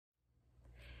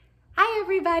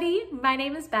everybody, my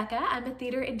name is Bekah. I'm a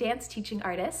theater and dance teaching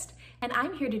artist, and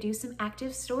I'm here to do some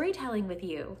active storytelling with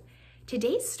you.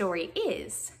 Today's story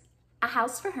is A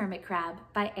House for Hermit Crab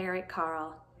by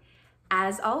Carle.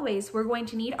 As always, we're going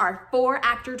to need our 4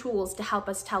 actor tools to help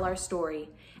us tell our story.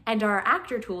 And our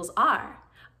actor tools are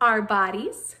our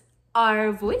bodies,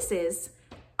 our voices,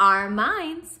 our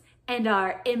minds, and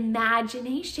our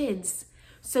imaginations.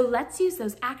 So let's use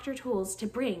those actor tools to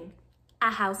bring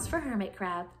A House for Hermit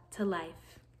Crab to life.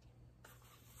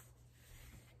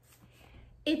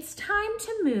 "It's time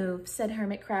to move," said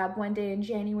Hermit Crab one day in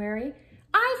January.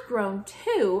 "I've grown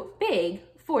too big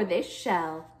for this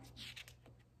shell."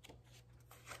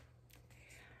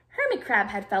 Hermit Crab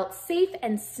had felt safe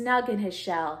and snug in his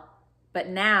shell, but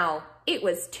now it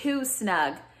was too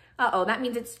snug. Uh-oh, that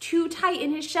means it's too tight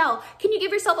in his shell. Can you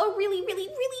give yourself a really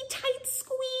tight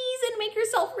squeeze and make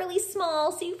yourself really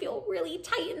small so you feel really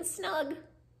tight and snug?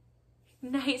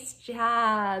 Nice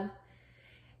job.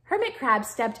 Hermit Crab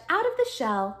stepped out of the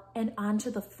shell and onto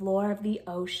the floor of the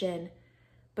ocean.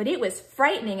 But it was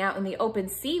frightening out in the open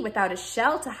sea without a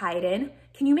shell to hide in.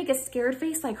 Can you make a scared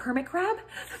face like Hermit Crab?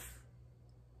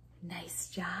 Nice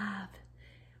job.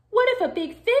 What if a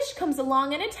big fish comes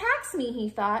along and attacks me, he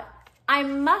thought. I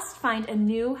must find a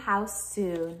new house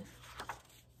soon.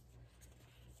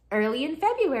 Early in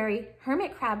February,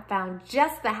 Hermit Crab found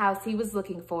just the house he was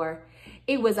looking for.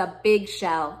 It was a big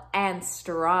shell and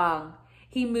strong.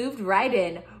 He moved right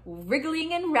in,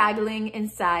 wriggling and wraggling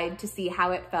inside to see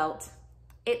how it felt.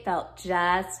 It felt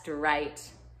just right.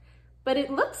 But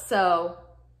it looked so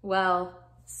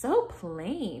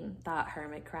plain, thought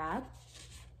Hermit Crab.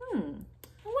 I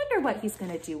wonder what he's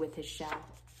gonna do with his shell.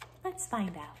 Let's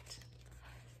find out.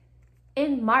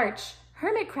 In March,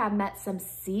 Hermit Crab met some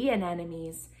sea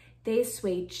anemones. They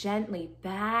swayed gently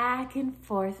back and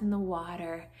forth in the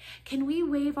water. Can we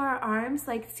wave our arms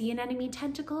like sea anemone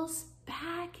tentacles?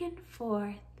 Back and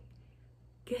forth.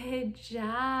 Good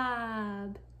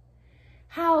job.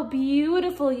 "How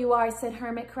beautiful you are," said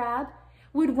Hermit Crab.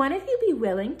 "Would one of you be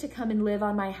willing to come and live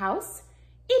on my house?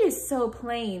 It is so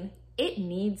plain. It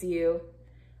needs you."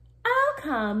 "I'll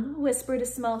come," whispered a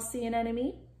small sea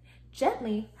anemone.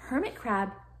 Gently, Hermit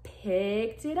Crab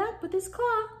picked it up with his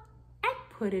claw and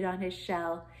put it on his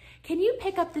shell. Can you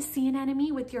pick up the sea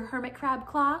anemone with your Hermit Crab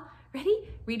claw? Ready?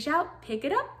 Reach out, pick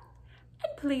it up,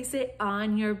 and place it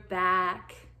on your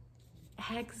back.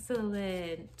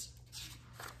 Excellent.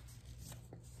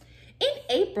 In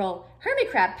April, Hermit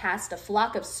Crab passed a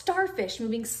flock of starfish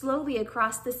moving slowly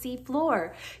across the sea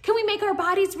floor. Can we make our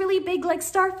bodies really big like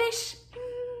starfish?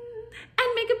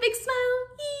 And make a big smile.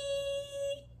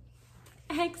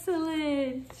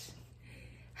 Excellent.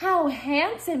 "How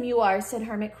handsome you are," said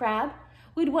Hermit Crab.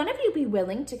 "Would one of you be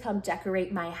willing to come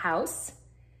decorate my house?"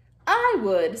 "I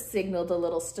would," signaled the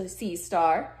little sea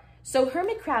star. So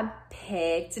Hermit Crab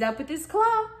picked it up with his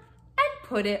claw and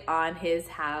put it on his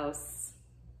house.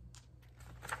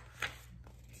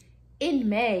 In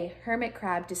May, Hermit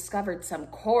Crab discovered some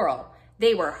coral.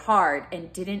 They were hard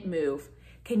and didn't move.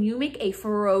 Can you make a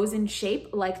frozen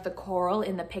shape like the coral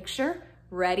in the picture?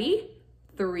 Ready?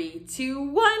 3, 2,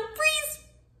 1, freeze!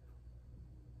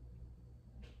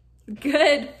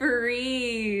 Good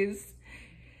freeze.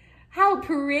 "How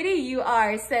pretty you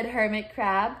are," said Hermit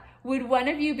Crab. "Would one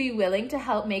of you be willing to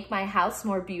help make my house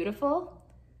more beautiful?"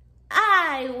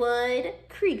 "I would,"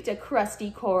 creaked a crusty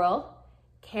coral.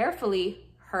 Carefully,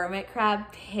 Hermit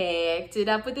Crab picked it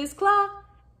up with his claw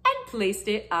and placed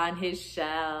it on his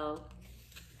shell.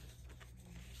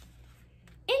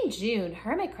 In June,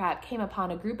 Hermit Crab came upon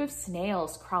a group of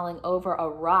snails crawling over a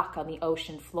rock on the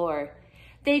ocean floor.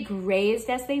 They grazed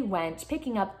as they went,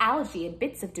 picking up algae and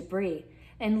bits of debris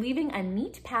and leaving a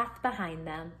neat path behind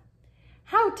them.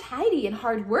 "How tidy and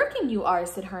hard-working you are,"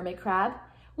 said Hermit Crab.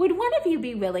 "Would one of you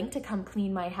be willing to come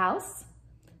clean my house?"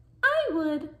 "I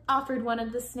would," offered one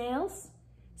of the snails.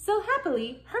 So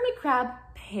happily, Hermit Crab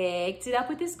picked it up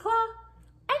with his claw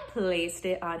and placed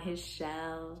it on his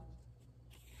shell.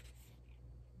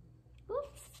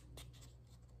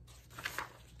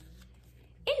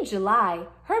 In July,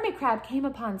 Hermit Crab came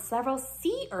upon several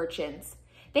sea urchins.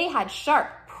 They had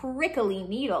sharp, prickly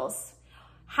needles.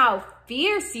 "How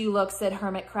fierce you look," said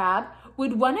Hermit Crab.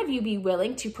 "Would one of you be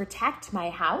willing to protect my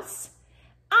house?"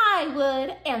 "I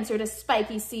would," answered a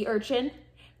spiky sea urchin.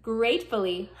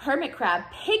 Gratefully, Hermit Crab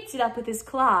picked it up with his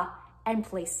claw and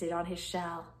placed it on his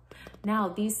shell. Now,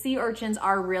 these sea urchins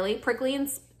are really prickly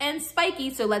and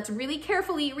spiky, so let's really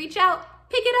carefully reach out,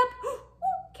 pick it up,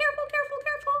 careful,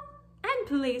 and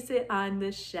place it on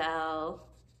the shell.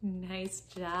 Nice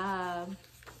job.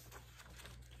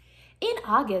 In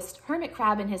August, Hermit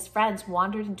Crab and his friends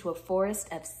wandered into a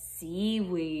forest of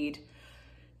seaweed.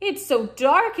 "It's so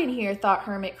dark in here," thought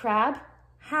Hermit Crab.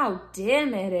 "How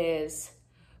dim it is,"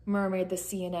 murmured the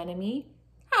sea anemone.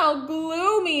 "How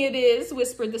gloomy it is,"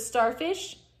 whispered the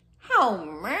starfish. "How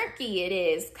murky it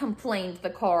is," complained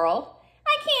the coral.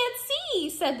 "I can't see,"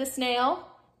 said the snail.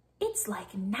 "It's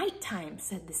like nighttime,"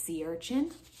 said the sea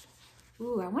urchin.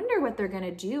 Ooh, I wonder what they're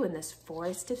gonna do in this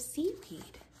forest of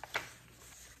seaweed.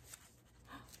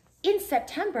 In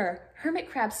September, Hermit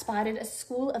Crab spotted a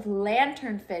school of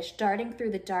lanternfish darting through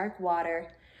the dark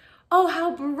water. "Oh,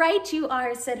 how bright you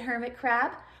are," said Hermit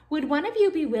Crab. "Would one of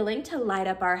you be willing to light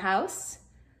up our house?"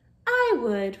 "I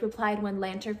would," replied one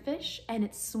lanternfish, and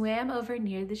it swam over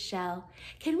near the shell.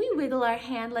 "Can we wiggle our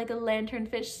hand like a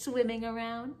lanternfish swimming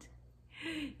around?"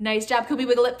 "Nice job. Can we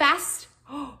wiggle it fast?"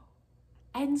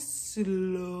 "And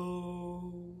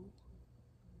slow."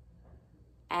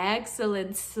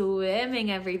 Excellent swimming,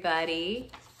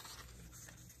 everybody.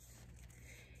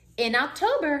 In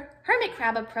October, Hermit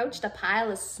Crab approached a pile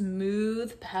of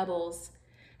smooth pebbles.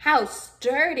 "How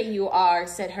sturdy you are,"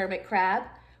 said Hermit Crab.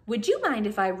 "Would you mind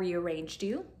if I rearranged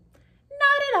you?"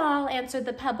 "Not at all," answered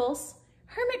the pebbles.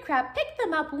 Hermit Crab picked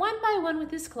them up one by one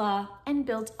with his claw and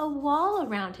built a wall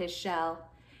around his shell.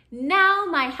 "Now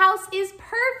my house is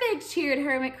perfect," cheered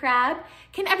Hermit Crab.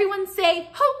 "Can everyone say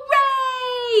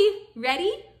hooray?"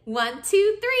 Ready? 1,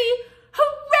 2, 3,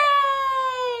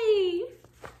 hooray!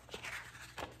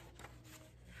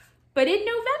 But in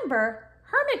November,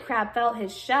 Hermit Crab felt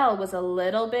his shell was a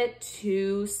little bit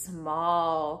too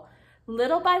small.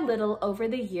 Little by little over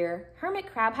the year,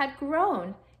 Hermit Crab had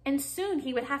grown, and soon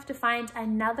he would have to find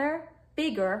another,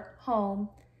 bigger home.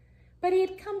 But he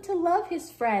had come to love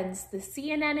his friends, the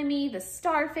sea anemone, the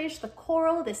starfish, the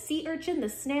coral, the sea urchin, the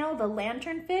snail, the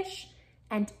lanternfish,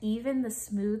 and even the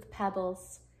smooth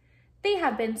pebbles. "They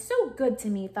have been so good to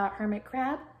me," thought Hermit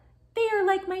Crab. "They are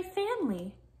like my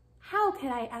family. How could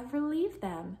I ever leave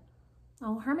them?"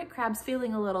 Oh, Hermit Crab's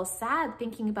feeling a little sad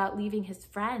thinking about leaving his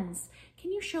friends.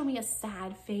 Can you show me a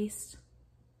sad face?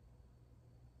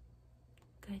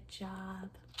 Good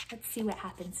job. Let's see what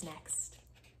happens next.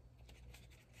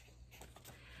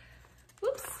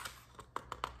 Whoops.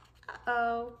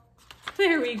 Uh-oh.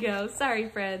 There we go. Sorry,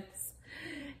 friends.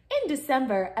 In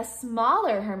December, a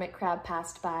smaller Hermit Crab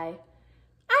passed by.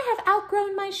 "I have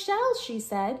outgrown my shell," she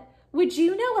said. "Would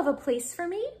you know of a place for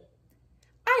me?"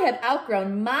 "I have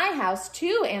outgrown my house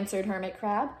too," answered Hermit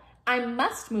Crab. "I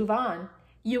must move on.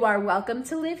 You are welcome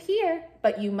to live here,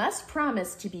 but you must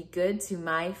promise to be good to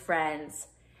my friends."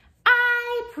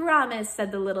 "I promise,"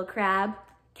 said the little crab.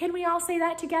 Can we all say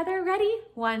that together? Ready?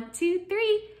 1, 2,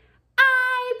 3.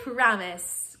 I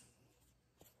promise.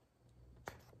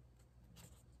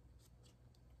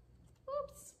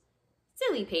 Oops.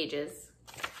 Silly pages.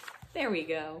 There we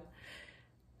go.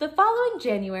 The following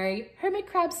January, Hermit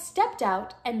Crab stepped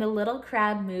out and the little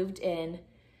crab moved in.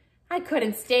 "I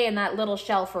couldn't stay in that little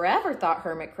shell forever," thought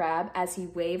Hermit Crab as he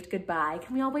waved goodbye.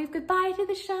 Can we all wave goodbye to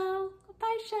the shell?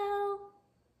 Goodbye, shell.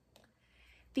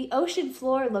 The ocean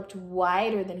floor looked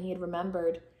wider than he had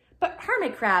remembered, but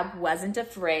Hermit Crab wasn't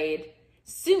afraid.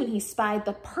 Soon he spied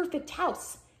the perfect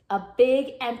house, a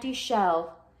big empty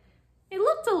shell. It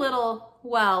looked a little,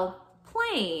 well,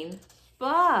 plain,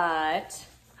 but...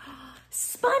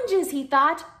 Sponges, he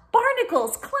thought,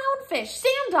 barnacles, clownfish,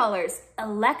 sand dollars,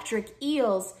 electric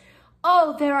eels.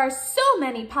 Oh, there are so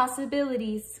many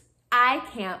possibilities. I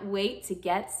can't wait to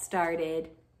get started.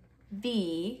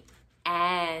 The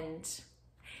end.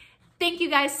 Thank you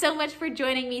guys so much for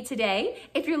joining me today.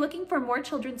 If you're looking for more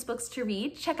children's books to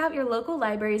read, check out your local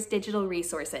library's digital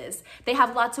resources. They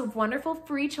have lots of wonderful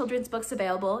free children's books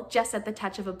available just at the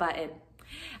touch of a button.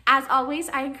 As always,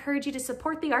 I encourage you to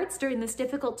support the arts during this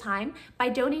difficult time by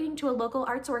donating to a local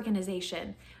arts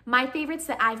organization. My favorites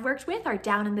that I've worked with are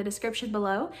down in the description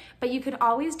below, but you can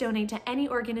always donate to any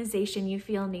organization you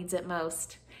feel needs it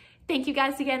most. Thank you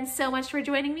guys again so much for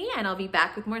joining me, and I'll be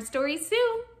back with more stories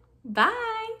soon.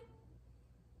 Bye!